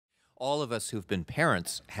all of us who've been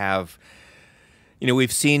parents have,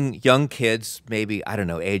 we've seen young kids, maybe, I don't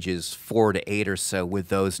know, ages 4 to 8 or so, with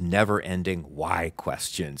those never-ending why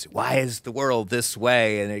questions. Why is the world this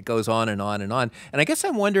way? And it goes on and on and on. And I guess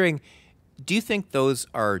I'm wondering, do you think those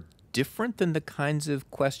are different than the kinds of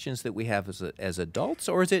questions that we have as adults,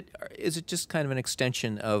 or is it just kind of an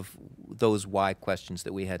extension of those why questions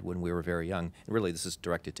that we had when we were very young? And really, this is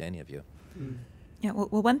directed to any of you. Yeah,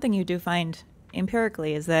 well, one thing you do find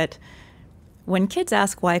empirically is that when kids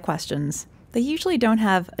ask why questions, they usually don't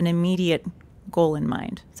have an immediate goal in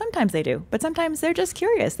mind. Sometimes they do, but sometimes they're just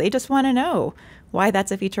curious. They just want to know why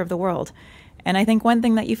that's a feature of the world. And I think one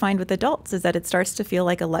thing that you find with adults is that it starts to feel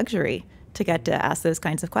like a luxury to get to ask those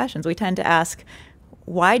kinds of questions. We tend to ask,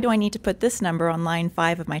 why do I need to put this number on line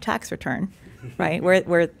 5 of my tax return, right?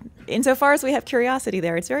 Where insofar as we have curiosity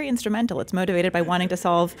there, it's very instrumental. It's motivated by wanting to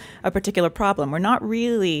solve a particular problem. We're not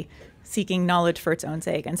really seeking knowledge for its own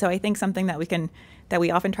sake. And so I think something that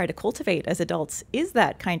we often try to cultivate as adults is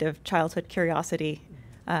that kind of childhood curiosity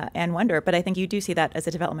and wonder. But I think you do see that as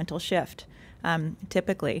a developmental shift,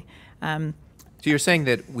 typically. So you're saying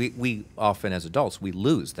that we often, as adults, we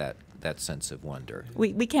lose that sense of wonder.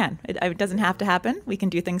 We can. It doesn't have to happen. We can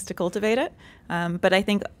do things to cultivate it. But I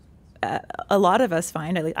think a lot of us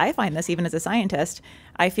find, I find this even as a scientist,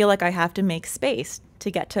 I feel like I have to make space to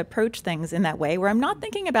get to approach things in that way where I'm not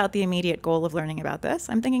thinking about the immediate goal of learning about this.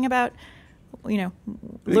 I'm thinking about,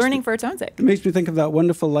 learning for its own sake. It makes me think of that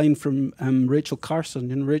wonderful line from Rachel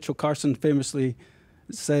Carson. Rachel Carson famously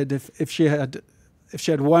said if she had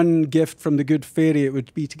one gift from the good fairy, it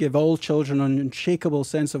would be to give all children an unshakable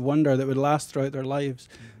sense of wonder that would last throughout their lives.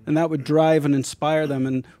 And that would drive and inspire them,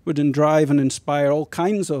 and would drive and inspire all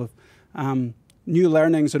kinds of new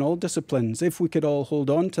learnings in all disciplines, if we could all hold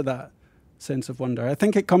on to that sense of wonder. I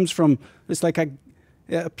think it comes from, it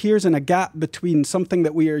appears in a gap between something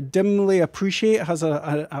that we are dimly appreciate, has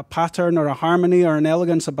a pattern or a harmony or an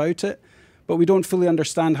elegance about it, but we don't fully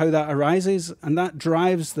understand how that arises, and that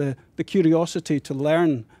drives the curiosity to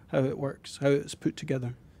learn how it works, how it's put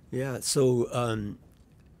together. Yeah, so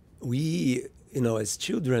we, as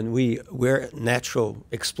children, we're natural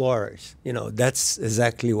explorers. That's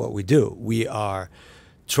exactly what we do. We are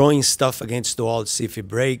throwing stuff against the wall to see if it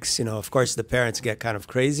breaks. Of course, the parents get kind of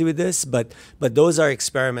crazy with this, but those are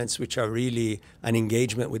experiments which are really an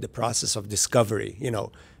engagement with the process of discovery.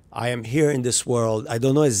 I am here in this world. I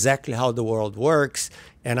don't know exactly how the world works,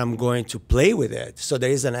 and I'm going to play with it. So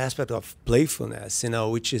there is an aspect of playfulness,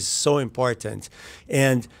 which is so important.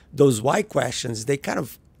 And those why questions, they kind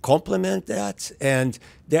of complement that. And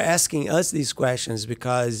they're asking us these questions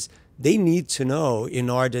because they need to know in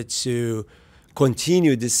order to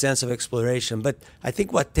continue this sense of exploration. But I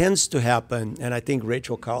think what tends to happen, and I think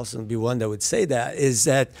Rachel Carlson would be one that would say that, is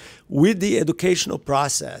that with the educational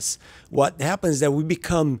process, what happens is that we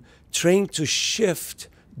become trained to shift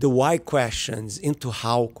the why questions into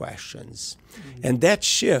how questions. Mm-hmm. And that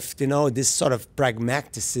shift, this sort of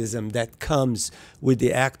pragmatism that comes with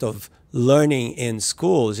the act of learning in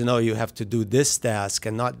schools, you have to do this task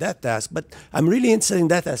and not that task, but I'm really interested in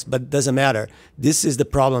that task, but it doesn't matter. This is the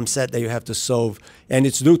problem set that you have to solve, and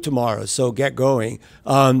it's due tomorrow, so get going.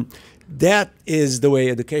 That is the way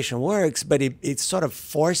education works, but it sort of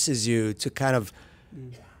forces you to kind of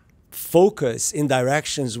focus in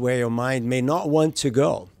directions where your mind may not want to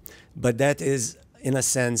go, but that is, in a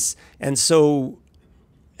sense, and so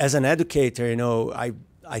as an educator,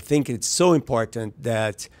 I think it's so important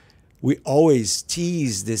that we always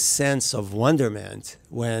tease this sense of wonderment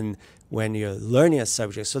when you're learning a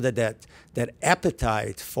subject, so that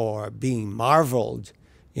appetite for being marveled,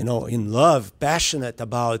 in love, passionate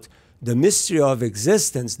about the mystery of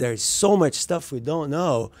existence. There's so much stuff we don't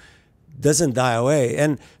know, doesn't die away.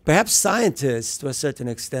 And perhaps scientists, to a certain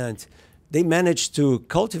extent, they manage to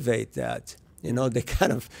cultivate that. They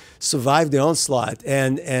kind of survive the onslaught.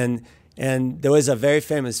 And there was a very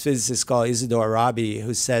famous physicist called Isidore Arabi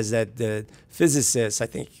who says that the physicists, I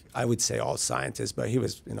think I would say all scientists, but he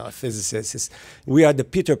was a physicist, we are the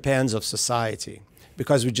Peter Pans of society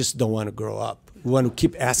because we just don't want to grow up. We want to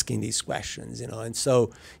keep asking these questions, And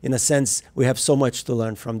so, in a sense, we have so much to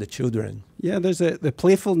learn from the children. Yeah, there's the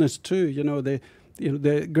playfulness too.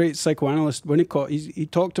 The great psychoanalyst Winnicott, he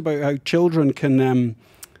talked about how children can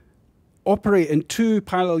operate in two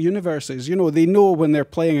parallel universes. They know when they're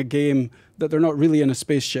playing a game that they're not really in a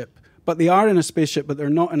spaceship, but they are in a spaceship, but they're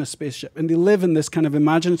not in a spaceship. And they live in this kind of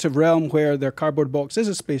imaginative realm where their cardboard box is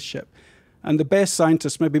a spaceship. And the best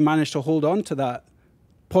scientists maybe manage to hold on to that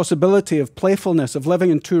possibility of playfulness, of living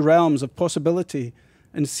in two realms of possibility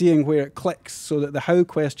and seeing where it clicks, so that the how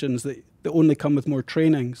questions that only come with more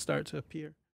training start to appear.